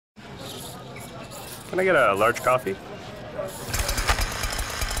Can I get a large coffee?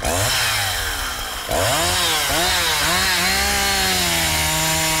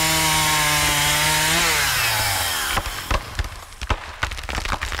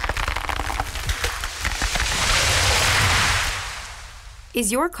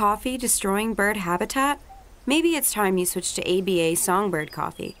 Is your coffee destroying bird habitat? Maybe it's time you switch to ABA Songbird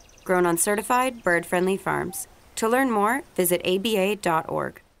Coffee, grown on certified bird-friendly farms. To learn more, visit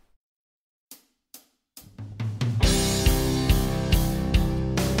aba.org.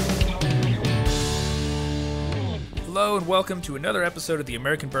 Hello and welcome to another episode of the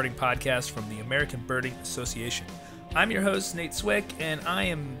American Birding Podcast from the American Birding Association. I'm your host, Nate Swick, and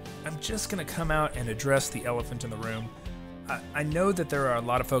I'm just going to come out and address the elephant in the room. I know that there are a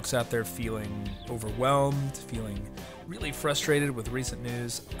lot of folks out there feeling overwhelmed, feeling really frustrated with recent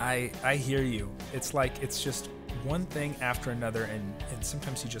news. I hear you. It's like it's just one thing after another, and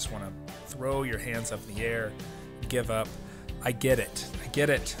sometimes you just want to throw your hands up in the air, give up. I get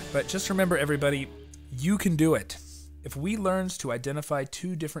it. But just remember, everybody, you can do it. If we learned to identify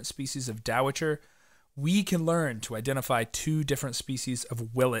two different species of dowitcher, we can learn to identify two different species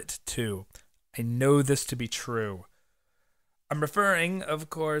of willet too. I know this to be true. I'm referring, of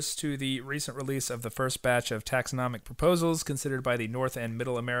course, to the recent release of the first batch of taxonomic proposals considered by the North and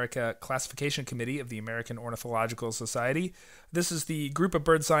Middle America Classification Committee of the American Ornithological Society. This is the group of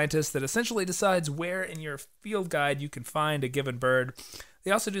bird scientists that essentially decides where in your field guide you can find a given bird. They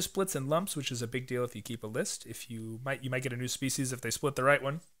also do splits and lumps, which is a big deal if you keep a list. You might get a new species if they split the right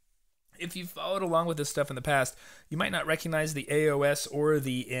one. If you've followed along with this stuff in the past, you might not recognize the AOS or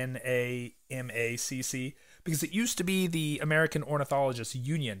the NAMACC because it used to be the American Ornithologists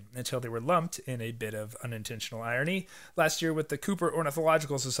Union until they were lumped, in a bit of unintentional irony, last year with the Cooper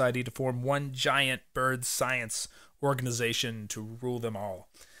Ornithological Society to form one giant bird science organization to rule them all.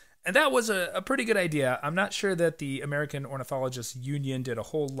 And that was a pretty good idea. I'm not sure that the American Ornithologists Union did a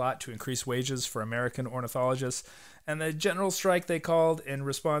whole lot to increase wages for American ornithologists, and the general strike they called in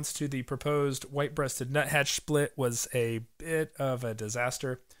response to the proposed white-breasted nuthatch split was a bit of a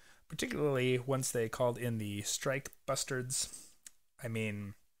disaster, particularly once they called in the strike busters.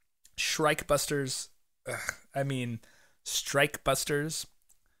 Strike busters.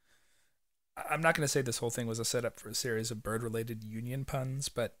 I'm not going to say this whole thing was a setup for a series of bird-related union puns,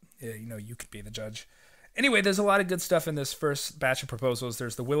 but you could be the judge. Anyway, there's a lot of good stuff in this first batch of proposals.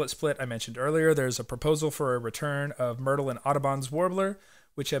 There's the willet split I mentioned earlier. There's a proposal for a return of Merlin Audubon's warbler,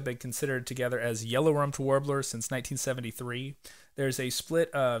 which have been considered together as yellow-rumped warbler since 1973. There's a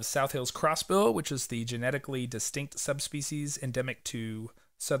split of South Hills crossbill, which is the genetically distinct subspecies endemic to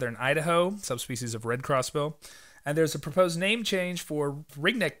southern Idaho, subspecies of red crossbill. And there's a proposed name change for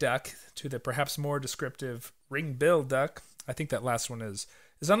ringneck duck to the perhaps more descriptive ring-billed duck. I think that last one is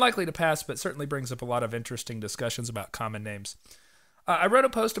unlikely to pass, but certainly brings up a lot of interesting discussions about common names. I wrote a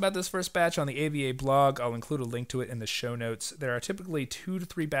post about this first batch on the ABA blog. I'll include a link to it in the show notes. There are typically 2 to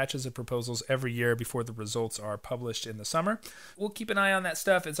 3 batches of proposals every year before the results are published in the summer. We'll keep an eye on that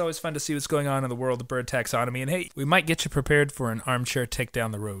stuff. It's always fun to see what's going on in the world of bird taxonomy. And hey, we might get you prepared for an armchair take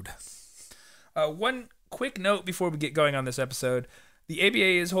down the road. One quick note before we get going on this episode. The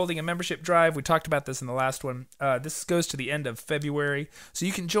ABA is holding a membership drive. We talked about this in the last one. This goes to the end of February. So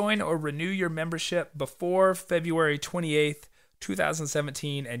you can join or renew your membership before February 28th,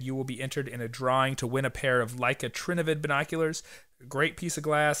 2017, and you will be entered in a drawing to win a pair of Leica Trinovid binoculars. A great piece of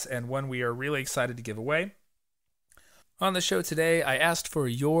glass, and one we are really excited to give away. On the show today, I asked for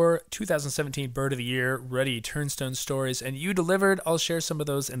your 2017 Bird of the Year Ruddy Turnstone stories, and you delivered. I'll share some of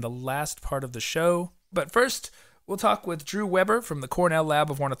those in the last part of the show. But first, we'll talk with Drew Weber from the Cornell Lab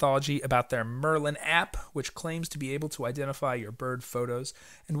of Ornithology about their Merlin app, which claims to be able to identify your bird photos,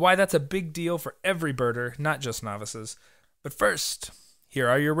 and why that's a big deal for every birder, not just novices. But first, here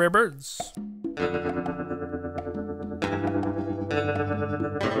are your rare birds.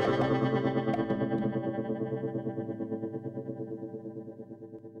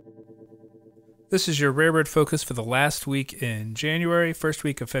 This is your rare bird focus for the last week in January, first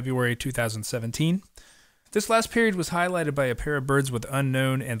week of February 2017. This last period was highlighted by a pair of birds with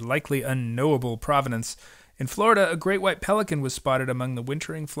unknown and likely unknowable provenance. In Florida, a great white pelican was spotted among the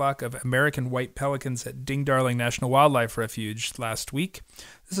wintering flock of American white pelicans at Ding Darling National Wildlife Refuge last week.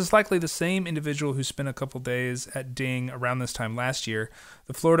 This is likely the same individual who spent a couple days at Ding around this time last year.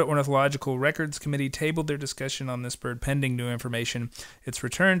 The Florida Ornithological Records Committee tabled their discussion on this bird pending new information. Its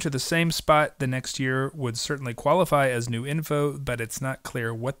return to the same spot the next year would certainly qualify as new info, but it's not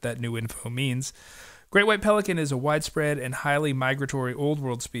clear what that new info means. Great white pelican is a widespread and highly migratory Old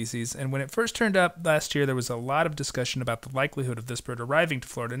World species, and when it first turned up last year, there was a lot of discussion about the likelihood of this bird arriving to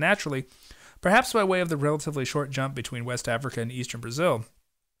Florida naturally, perhaps by way of the relatively short jump between West Africa and eastern Brazil.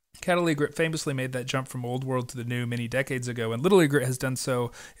 Cattle egret famously made that jump from Old World to the New many decades ago, and little egret has done so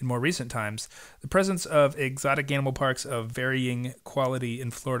in more recent times. The presence of exotic animal parks of varying quality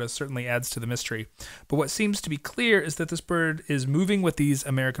in Florida certainly adds to the mystery. But what seems to be clear is that this bird is moving with these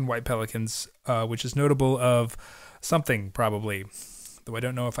American white pelicans, which is notable of something, probably, though I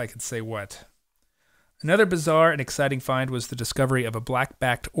don't know if I could say what. Another bizarre and exciting find was the discovery of a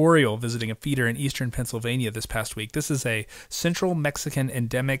black-backed oriole visiting a feeder in eastern Pennsylvania this past week. This is a central Mexican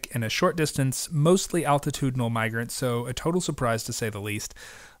endemic and a short-distance, mostly altitudinal migrant, so a total surprise to say the least.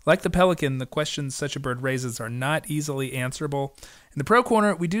 Like the pelican, the questions such a bird raises are not easily answerable. In the Pro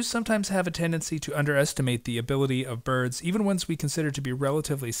Corner, we do sometimes have a tendency to underestimate the ability of birds, even ones we consider to be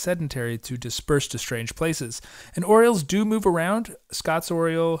relatively sedentary, to disperse to strange places. And orioles do move around. Scott's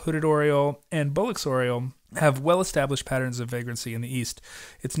oriole, hooded oriole, and Bullock's oriole have well-established patterns of vagrancy in the east.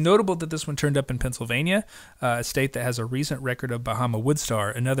 It's notable that this one turned up in Pennsylvania, a state that has a recent record of Bahama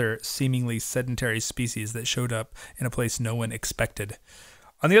woodstar, another seemingly sedentary species that showed up in a place no one expected.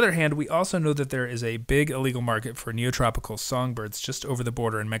 On the other hand, we also know that there is a big illegal market for neotropical songbirds just over the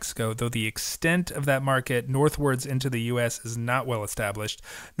border in Mexico, though the extent of that market northwards into the U.S. is not well established.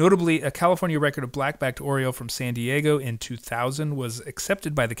 Notably, a California record of black-backed oriole from San Diego in 2000 was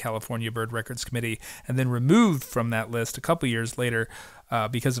accepted by the California Bird Records Committee and then removed from that list a couple years later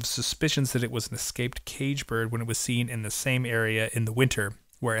because of suspicions that it was an escaped cage bird when it was seen in the same area in the winter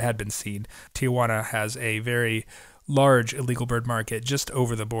where it had been seen. Tijuana has a very large illegal bird market just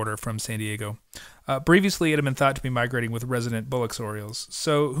over the border from San Diego. Previously, it had been thought to be migrating with resident Bullock's orioles,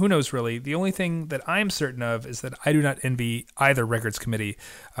 so who knows really. The only thing that I'm certain of is that I do not envy either records committee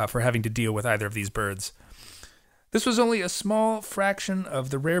for having to deal with either of these birds. This was only a small fraction of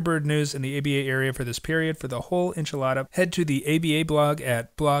the rare bird news in the ABA area for this period. For the whole enchilada, head to the ABA blog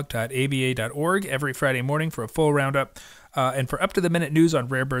at blog.aba.org every Friday morning for a full roundup. And for up-to-the-minute news on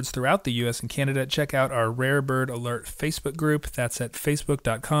rare birds throughout the U.S. and Canada, check out our Rare Bird Alert Facebook group. That's at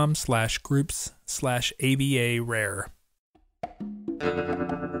facebook.com/groups/ABA Rare.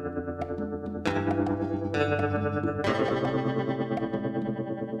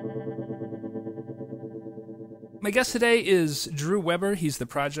 My guest today is Drew Weber. He's the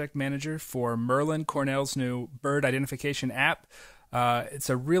project manager for Merlin, Cornell's new bird identification app. It's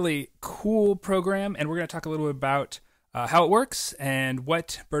a really cool program, and we're going to talk a little bit about how it works and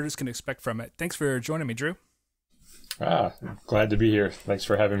what birders can expect from it. Thanks for joining me, Drew. Glad to be here. Thanks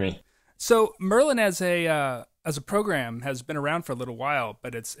for having me. So Merlin as a program has been around for a little while,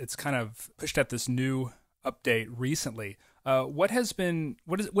 but it's kind of pushed out this new update recently. What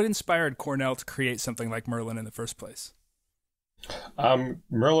inspired Cornell to create something like Merlin in the first place?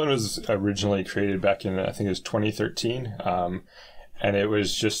 Merlin was originally created back in, I think it was 2013. And it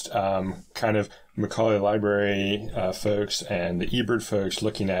was just kind of Macaulay Library folks and the eBird folks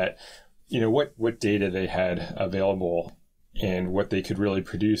looking at, what data they had available and what they could really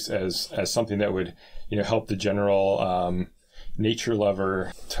produce as something that would, help the general nature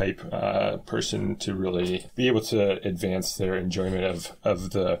lover type person to really be able to advance their enjoyment of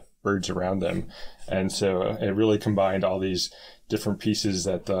the birds around them. And so it really combined all these different pieces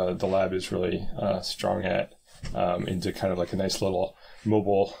that the lab is really strong at. Into kind of like a nice little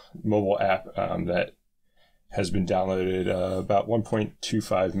mobile app that has been downloaded about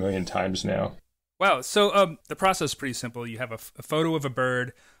 1.25 million times now. Wow. So the process is pretty simple. You have a photo of a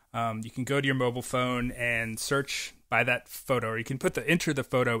bird. You can go to your mobile phone and search by that photo, or you can enter the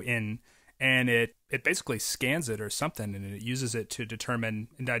photo in, and it basically scans it or something, and it uses it to determine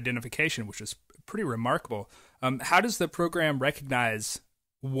an identification, which is pretty remarkable. How does the program recognize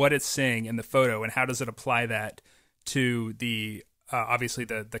what it's seeing in the photo, and how does it apply that to the obviously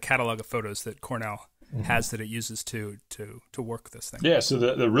the catalog of photos that Cornell has that it uses to work this thing? Yeah, so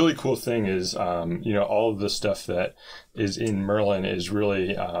the really cool thing is all of the stuff that is in Merlin is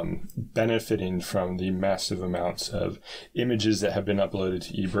really benefiting from the massive amounts of images that have been uploaded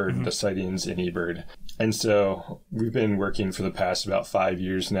to eBird, the sightings in eBird. And so we've been working for the past about 5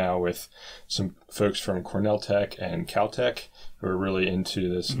 years now with some folks from Cornell Tech and Caltech who are really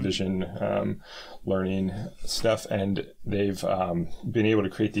into this vision learning stuff. And they've been able to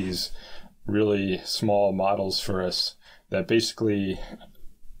create these really small models for us that basically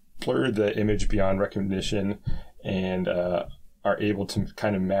blur the image beyond recognition and are able to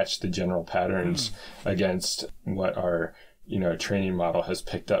kind of match the general patterns against what our training model has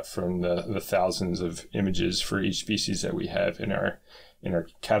picked up from the thousands of images for each species that we have in our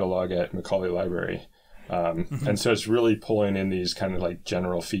catalog at Macaulay Library. And so it's really pulling in these kind of like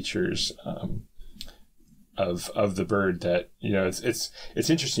general features of the bird that, it's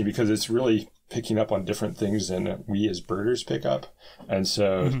interesting because it's really picking up on different things than we as birders pick up. And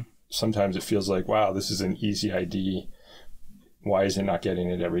so sometimes it feels like, wow, this is an easy ID. Why is it not getting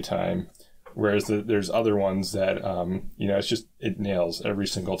it every time? Whereas there's other ones that, it nails every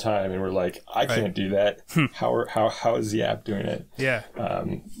single time. And we're like, I can't do that. How is the app doing it? Yeah.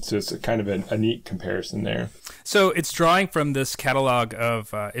 So it's kind of a neat comparison there. So it's drawing from this catalog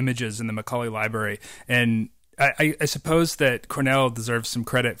of images in the Macaulay Library. And I suppose that Cornell deserves some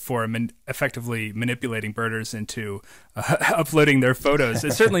credit for effectively manipulating birders into uploading their photos.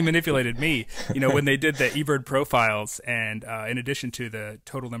 It certainly manipulated me, when they did the eBird profiles, and in addition to the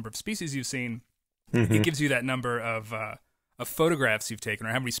total number of species you've seen, it gives you that number of photographs you've taken, or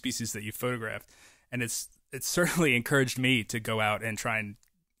how many species that you've photographed. And it's certainly encouraged me to go out and try and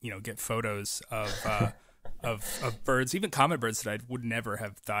get photos of birds, even common birds that I would never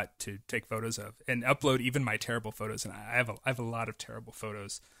have thought to take photos of, and upload even my terrible photos. And I have a lot of terrible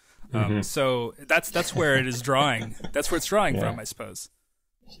photos. So that's where it is drawing. That's where it's drawing from, I suppose.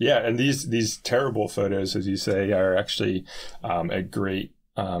 Yeah, and these terrible photos, as you say, are actually a great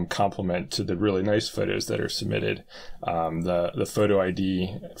complement to the really nice photos that are submitted. The photo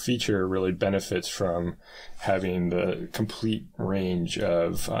ID feature really benefits from having the complete range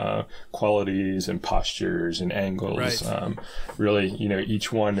of qualities and postures and angles. Right. Really,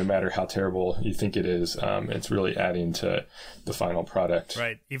 each one, no matter how terrible you think it is, it's really adding to the final product.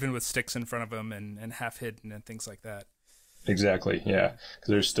 Right, even with sticks in front of them and half hidden and things like that. Exactly, yeah. Because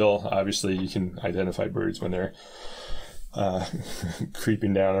there's still, obviously, you can identify birds when they're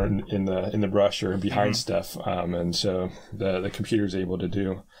creeping down in the brush or behind stuff, and so the computer is able to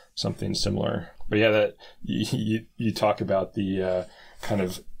do something similar. But yeah, that you talk about the kind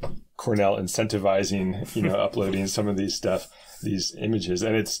of Cornell incentivizing, uploading some of these images,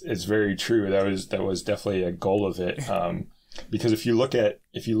 and it's very true. That was definitely a goal of it. Because if you look at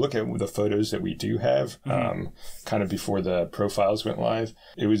the photos that we do have, kind of before the profiles went live,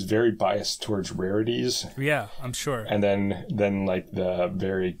 it was very biased towards rarities. Yeah, I'm sure. And then like the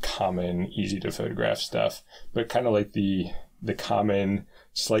very common, easy to photograph stuff, but kind of like the common,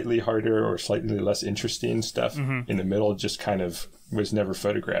 slightly harder or slightly less interesting stuff in the middle just kind of was never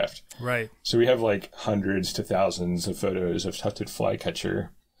photographed. Right. So we have like hundreds to thousands of photos of tufted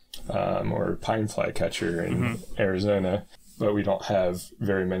flycatcher, or pine flycatcher in Arizona. But we don't have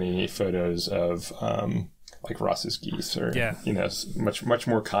very many photos of like Ross's geese or much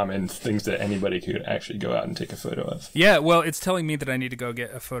more common things that anybody could actually go out and take a photo of. Yeah, well, it's telling me that I need to go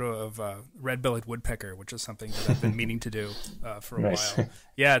get a photo of red-bellied woodpecker, which is something that I've been meaning to do for a while.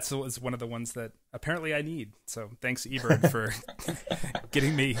 Yeah, it's one of the ones that apparently I need. So thanks, eBird, for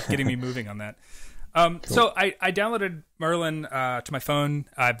getting me moving on that. Cool. So I downloaded Merlin to my phone.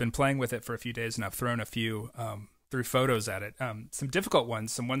 I've been playing with it for a few days, and I've thrown a few through photos at it. Some difficult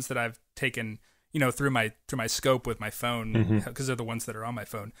ones, some ones that I've taken, through my scope with my phone, because they're the ones that are on my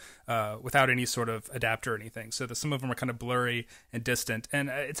phone, without any sort of adapter or anything. So some of them are kind of blurry and distant, and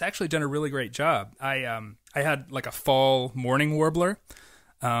it's actually done a really great job. I had like a fall morning warbler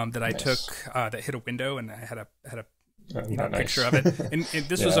that I took that hit a window, and I had a picture of it. And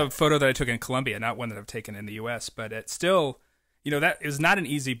this was a photo that I took in Colombia, not one that I've taken in the U.S. But it's still, that is not an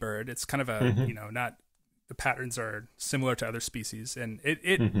easy bird. It's kind of a not. The patterns are similar to other species, and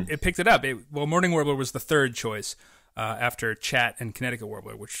it picked it up. Morning warbler was the third choice after chat and Connecticut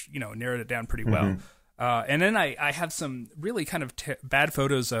warbler, which narrowed it down pretty well. And then I have some really kind of bad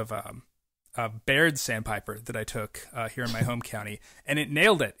photos of Baird sandpiper that I took here in my home county, and it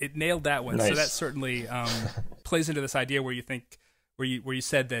nailed it. It nailed that one. Nice. So that certainly plays into this idea where you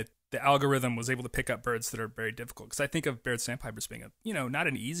said that the algorithm was able to pick up birds that are very difficult. Because I think of Baird sandpipers being not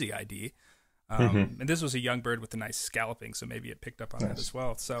an easy ID. And this was a young bird with a nice scalloping, so maybe it picked up on that as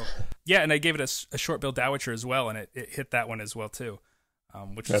well. So, yeah, and I gave it a short-billed dowitcher as well, and it hit that one as well, too,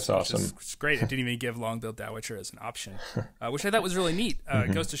 which is awesome. Which is great. It didn't even give long-billed dowitcher as an option, which I thought was really neat.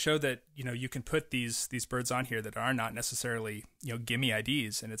 It goes to show that, you can put these birds on here that are not necessarily, gimme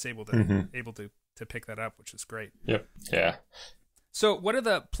IDs, and it's able to pick that up, which is great. Yep. Yeah. So what are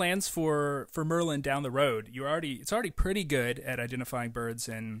the plans for Merlin down the road? It's already pretty good at identifying birds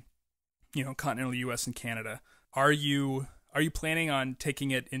in continental U.S. and Canada. Are you planning on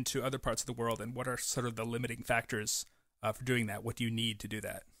taking it into other parts of the world, and what are sort of the limiting factors for doing that? What do you need to do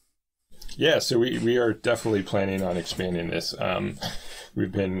that? Yeah, so we are definitely planning on expanding this.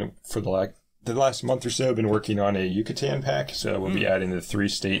 We've been, for the last month or so, been working on a Yucatan pack, so we'll be adding the 3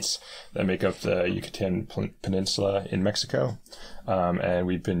 states that make up the Yucatan Peninsula in Mexico. And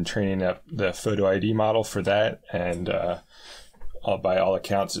we've been training up the photo ID model for that, and by all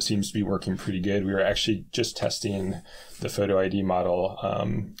accounts, it seems to be working pretty good. We were actually just testing the photo ID model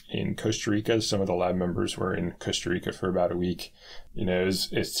in Costa Rica. Some of the lab members were in Costa Rica for about a week.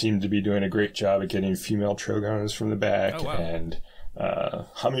 It seemed to be doing a great job at getting female trogons from the back. Oh, wow. And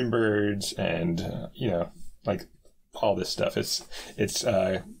hummingbirds and, like all this stuff. It's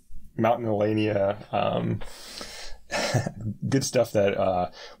mountain Alania, good stuff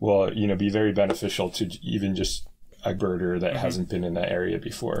that will, be very beneficial to even just a birder that hasn't been in that area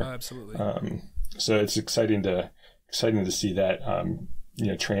before. Oh, absolutely. So it's exciting to see that,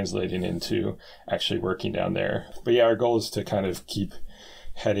 translating into actually working down there. But yeah, our goal is to kind of keep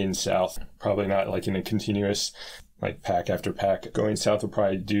heading south, probably not like in a continuous, like pack after pack. Going south will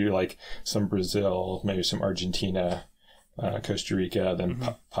probably do like some Brazil, maybe some Argentina, Costa Rica,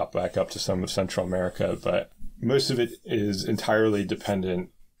 then pop back up to some of Central America. But most of it is entirely dependent,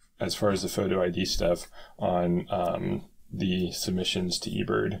 as far as the photo ID stuff, on the submissions to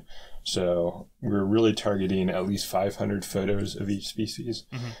eBird. So we're really targeting at least 500 photos of each species,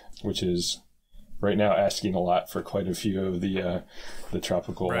 which is right now asking a lot for quite a few of the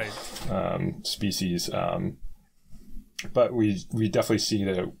tropical species. But we definitely see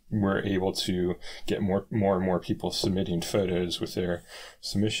that we're able to get more and more people submitting photos with their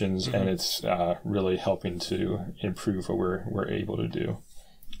submissions, and it's really helping to improve what we're able to do.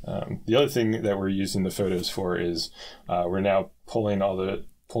 The other thing that we're using the photos for is we're now pulling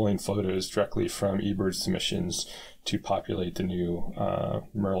photos directly from eBird submissions to populate the new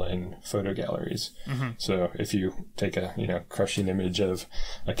Merlin photo galleries. So if you take a crushing image of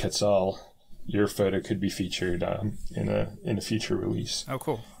a quetzal, your photo could be featured in a future release. Oh,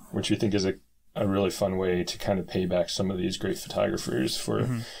 cool. Which we think is a really fun way to kind of pay back some of these great photographers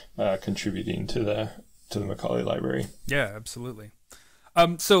for contributing to the Macaulay Library. Yeah, absolutely.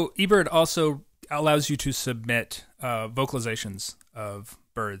 So eBird also allows you to submit vocalizations of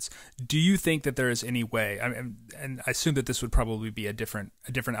birds. Do you think that there is any way, and I assume that this would probably be a different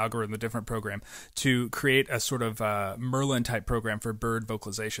algorithm, a different program, to create a sort of Merlin type program for bird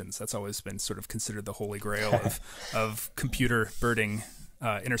vocalizations? That's always been sort of considered the holy grail of computer birding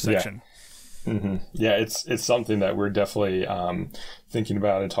intersection. Yeah, it's something that we're definitely thinking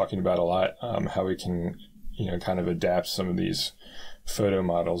about and talking about a lot, how we can kind of adapt some of these photo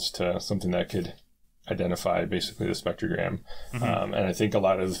models to something that could identify basically the spectrogram. And I think a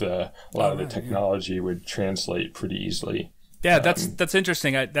lot of the technology would translate pretty easily. Yeah, that's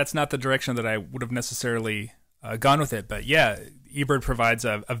interesting. That's not the direction that I would have necessarily gone with it, but yeah, eBird provides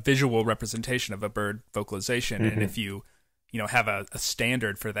a visual representation of a bird vocalization, and if you have a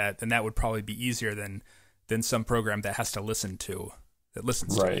standard for that, then that would probably be easier than some program that has to listens to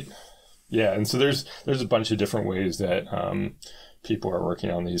it. Yeah, and so there's a bunch of different ways that people are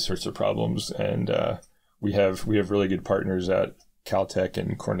working on these sorts of problems, and we have really good partners at Caltech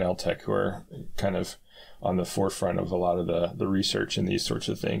and Cornell Tech who are kind of on the forefront of a lot of the research in these sorts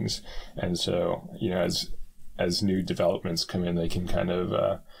of things. And so as new developments come in, they can kind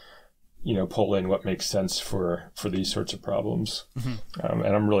of pull in what makes sense for these sorts of problems.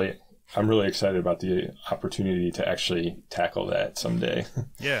 And I'm really excited about the opportunity to actually tackle that someday.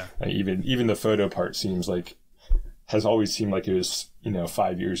 Yeah. Even the photo part has always seemed like it was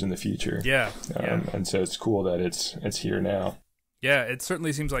 5 years in the future. Yeah. And so it's cool that it's here now. Yeah, it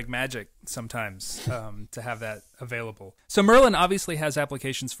certainly seems like magic sometimes to have that available. So Merlin obviously has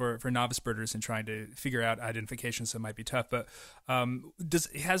applications for novice birders and trying to figure out identifications that might be tough, but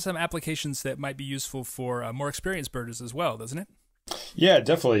it has some applications that might be useful for more experienced birders as well, doesn't it? Yeah,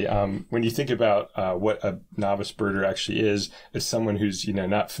 definitely. When you think about what a novice birder actually is, it's someone who's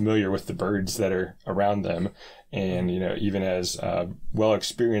not familiar with the birds that are around them, and even as well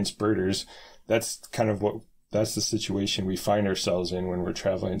experienced birders, that's the situation we find ourselves in when we're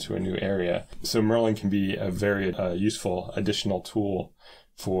traveling to a new area. So Merlin can be a very useful additional tool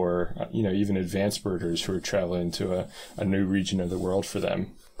for even advanced birders who are traveling to a new region of the world for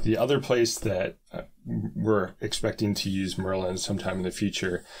them. The other place that we're expecting to use Merlin sometime in the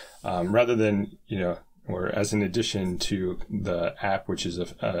future, rather than, or as an addition to the app, which is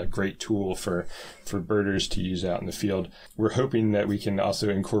a great tool for birders to use out in the field, we're hoping that we can also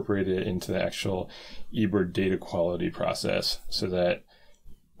incorporate it into the actual eBird data quality process, so that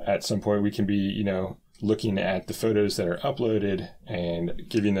at some point we can be, looking at the photos that are uploaded and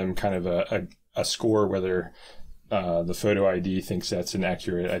giving them kind of a score, whether the photo ID thinks that's an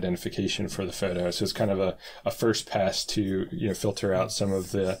accurate identification for the photo. So it's kind of a first pass to filter out some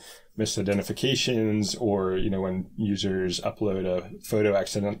of the misidentifications, or when users upload a photo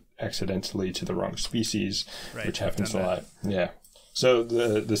accidentally to the wrong species, which happens a lot. Yeah. So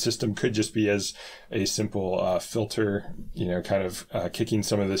the system could just be as a simple filter, kind of kicking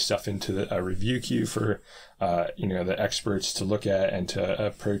some of this stuff into a review queue for, the experts to look at and to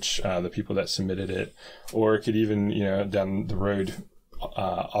approach the people that submitted it. Or it could even, down the road,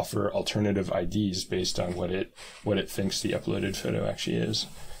 offer alternative IDs based on what it thinks the uploaded photo actually is.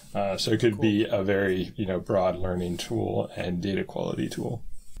 So it could be a very, broad learning tool and data quality tool.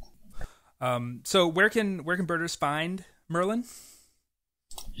 So where can birders find Merlin?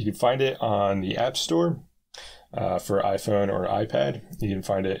 You can find it on the App Store for iPhone or iPad. You can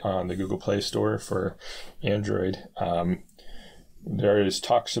find it on the Google Play Store for Android. There is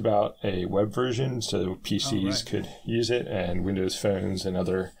talks about a web version, so PCs could use it, and Windows phones and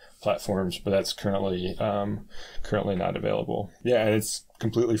other platforms, but that's currently not available. Yeah, and it's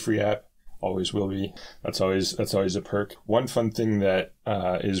completely free app. Always will be. That's always a perk. One fun thing that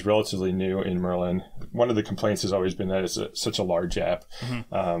is relatively new in Merlin, one of the complaints has always been that it's such a large app.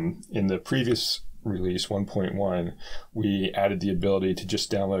 In the previous release 1.1, we added the ability to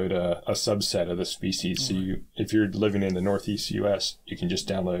just download a subset of the species. So if you're living in the Northeast US, you can just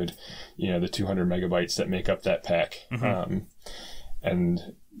download, the 200 megabytes that make up that pack,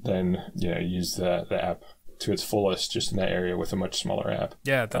 and then use the app to its fullest just in that area with a much smaller app.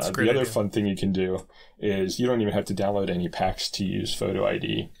 Yeah, that's a great The other idea. fun thing you can do is you don't even have to download any packs to use Photo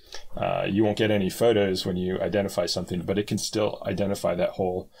ID. You won't get any photos when you identify something, but it can still identify that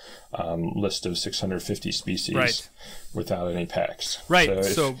whole list of 650 species without any packs. Right.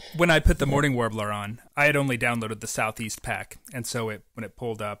 So when I put the Morning Warbler on, I had only downloaded the Southeast pack, and so when it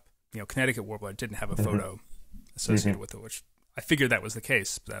pulled up, Connecticut Warbler, it didn't have a photo associated with it, which I figured that was the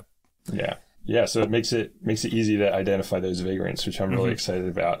case. Yeah, so it makes it easy to identify those vagrants, which I'm really excited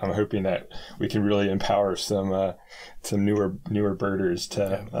about. I'm hoping that we can really empower some newer birders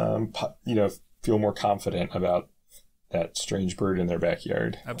to feel more confident about that strange bird in their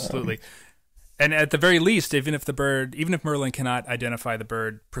backyard. Absolutely. And at the very least, even if Merlin cannot identify the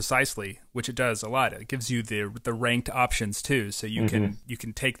bird precisely, which it does a lot, it gives you the ranked options too. So you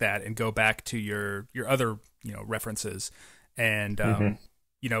can take that and go back to your other references and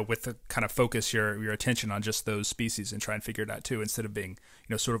with the kind of focus your attention on just those species and try and figure it out too, instead of being,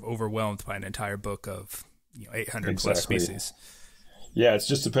 sort of overwhelmed by an entire book of, 800 plus species. Yeah, it's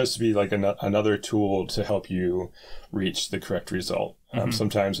just supposed to be like another tool to help you reach the correct result.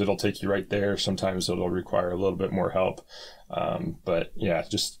 Sometimes it'll take you right there. Sometimes it'll require a little bit more help. But yeah,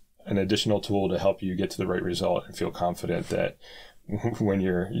 just an additional tool to help you get to the right result and feel confident that when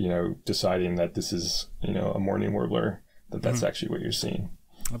you're, deciding that this is, a Morning Warbler, that's actually what you're seeing.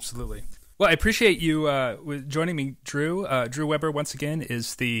 Absolutely. Well, I appreciate you joining me, Drew. Drew Weber, once again,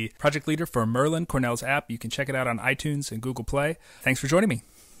 is the project leader for Merlin, Cornell's app. You can check it out on iTunes and Google Play. Thanks for joining me.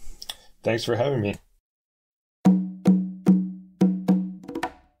 Thanks for having me.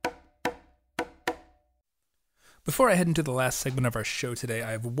 Before I head into the last segment of our show today, I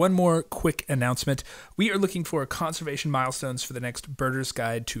have one more quick announcement. We are looking for conservation milestones for the next Birders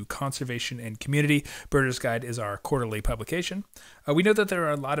Guide to Conservation and Community. Birders Guide is our quarterly publication. We know that there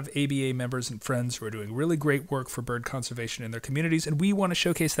are a lot of ABA members and friends who are doing really great work for bird conservation in their communities, and we want to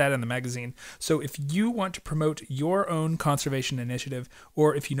showcase that in the magazine. So if you want to promote your own conservation initiative,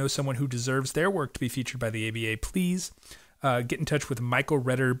 or if you know someone who deserves their work to be featured by the ABA, please get in touch with Michael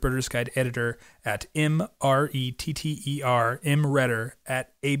Redder, Birders Guide editor, at mretter@aba.org.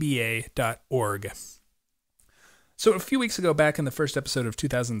 So a few weeks ago, back in the first episode of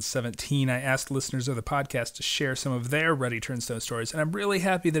 2017, I asked listeners of the podcast to share some of their Ruddy Turnstone stories, and I'm really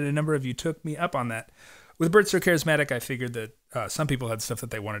happy that a number of you took me up on that. With Birds So Charismatic, I figured that some people had stuff that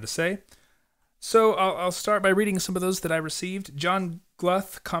they wanted to say. So I'll start by reading some of those that I received. John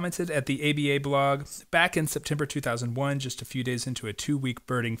Gluth commented at the ABA blog, back in September 2001, just a few days into a 2-week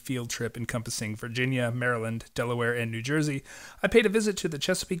birding field trip encompassing Virginia, Maryland, Delaware, and New Jersey, I paid a visit to the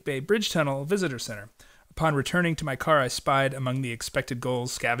Chesapeake Bay Bridge Tunnel Visitor Center. Upon returning to my car, I spied among the expected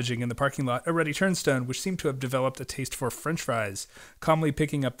goals scavenging in the parking lot a Ruddy Turnstone, which seemed to have developed a taste for French fries, calmly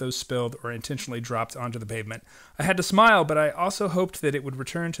picking up those spilled or intentionally dropped onto the pavement. I had to smile, but I also hoped that it would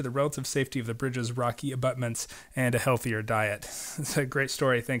return to the relative safety of the bridge's rocky abutments and a healthier diet. It's a great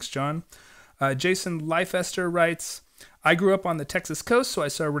story. Thanks, John. Jason Leifester writes, I grew up on the Texas coast, so I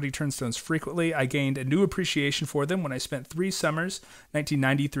saw Ruddy Turnstones frequently. I gained a new appreciation for them when I spent 3 summers,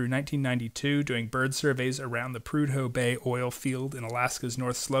 1990 through 1992, doing bird surveys around the Prudhoe Bay oil field in Alaska's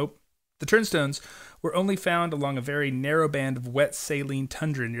North Slope. The turnstones were only found along a very narrow band of wet saline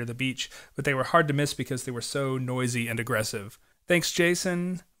tundra near the beach, but they were hard to miss because they were so noisy and aggressive. Thanks,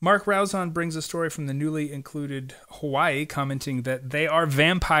 Jason. Mark Rouzon brings a story from the newly included Hawaii, commenting that they are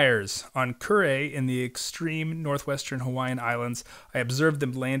vampires. On Kure in the extreme northwestern Hawaiian Islands, I observed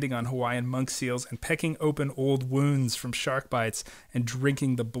them landing on Hawaiian monk seals and pecking open old wounds from shark bites and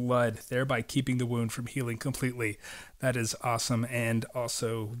drinking the blood, thereby keeping the wound from healing completely. That is awesome and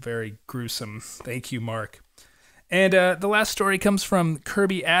also very gruesome. Thank you, Mark. And the last story comes from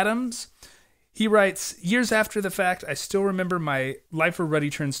Kirby Adams. He writes, years after the fact, I still remember my lifer Ruddy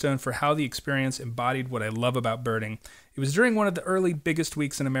Turnstone for how the experience embodied what I love about birding. It was during one of the early biggest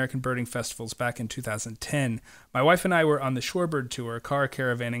weeks in American birding festivals back in 2010. My wife and I were on the Shorebird Tour, car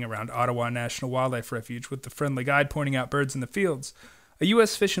caravanning around Ottawa National Wildlife Refuge with the friendly guide pointing out birds in the fields. A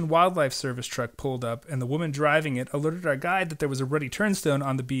U.S. Fish and Wildlife Service truck pulled up, and the woman driving it alerted our guide that there was a Ruddy Turnstone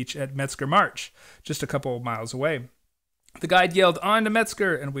on the beach at Metzger Marsh, just a couple of miles away. The guide yelled, "On to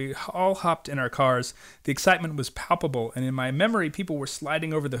Metzger," and we all hopped in our cars. The excitement was palpable, and in my memory, people were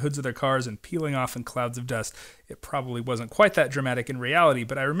sliding over the hoods of their cars and peeling off in clouds of dust. It probably wasn't quite that dramatic in reality,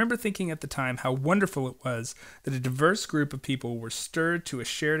 but I remember thinking at the time how wonderful it was that a diverse group of people were stirred to a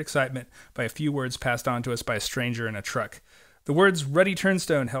shared excitement by a few words passed on to us by a stranger in a truck. The words Ruddy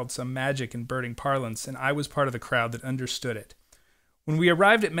Turnstone held some magic in birding parlance, and I was part of the crowd that understood it. When we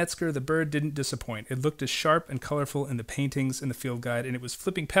arrived at Metzger, the bird didn't disappoint. It looked as sharp and colorful in the paintings in the field guide, and it was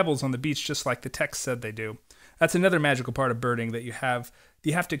flipping pebbles on the beach just like the text said they do. That's another magical part of birding that you have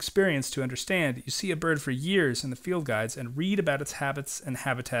to experience to understand. You see a bird for years in the field guides and read about its habits and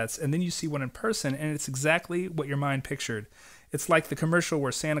habitats, and then you see one in person, and it's exactly what your mind pictured. It's like the commercial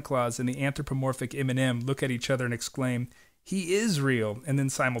where Santa Claus and the anthropomorphic M&M look at each other and exclaim, "He is real," and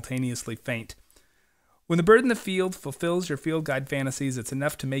then simultaneously faint. When the bird in the field fulfills your field guide fantasies, it's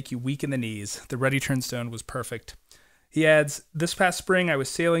enough to make you weak in the knees. The Ruddy Turnstone was perfect. He adds, this past spring I was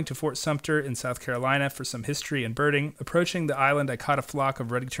sailing to Fort Sumter in South Carolina for some history and birding. Approaching the island, I caught a flock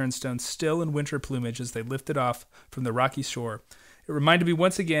of Ruddy Turnstones still in winter plumage as they lifted off from the rocky shore. It reminded me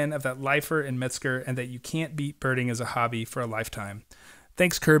once again of that lifer in Metzger and that you can't beat birding as a hobby for a lifetime.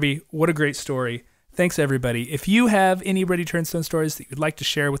 Thanks, Kirby. What a great story. Thanks, everybody. If you have any Ruddy Turnstone stories that you'd like to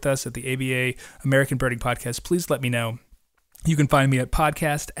share with us at the ABA American Birding Podcast, please let me know. You can find me at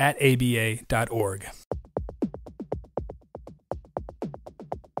podcast@aba.org.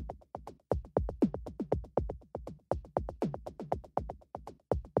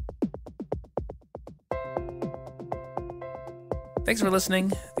 Thanks for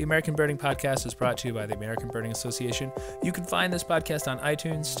listening. The American Birding Podcast is brought to you by the American Birding Association. You can find this podcast on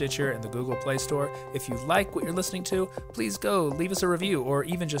iTunes, Stitcher, and the Google Play Store. If you like what you're listening to, please go leave us a review or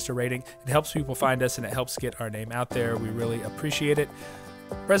even just a rating. It helps people find us and it helps get our name out there. We really appreciate it.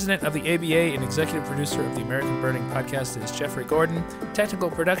 President of the ABA and executive producer of the American Birding Podcast is Jeffrey Gordon. Technical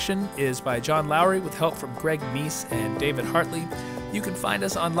production is by John Lowry with help from Greg Meese and David Hartley. You can find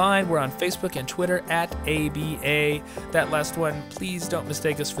us online. We're on Facebook and Twitter at ABA. That last one, please don't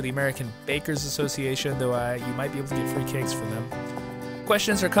mistake us for the American Bakers Association, though you might be able to get free cakes from them.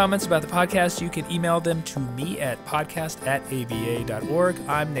 Questions or comments about the podcast, you can email them to me at podcast@aba.org.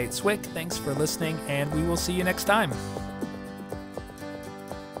 I'm Nate Swick. Thanks for listening, and we will see you next time.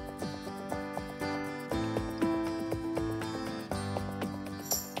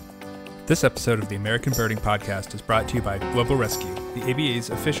 This episode of the American Birding Podcast is brought to you by Global Rescue, the ABA's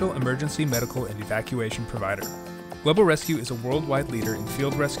official emergency medical and evacuation provider. Global Rescue is a worldwide leader in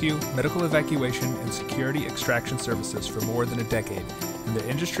field rescue, medical evacuation, and security extraction services for more than a decade, and their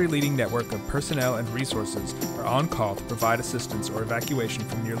industry-leading network of personnel and resources are on call to provide assistance or evacuation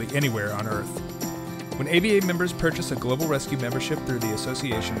from nearly anywhere on Earth. When ABA members purchase a Global Rescue membership through the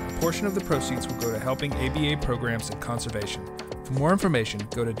association, a portion of the proceeds will go to helping ABA programs and conservation. For more information,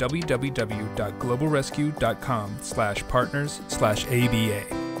 go to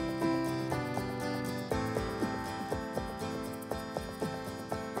www.globalrescue.com/partners/ABA.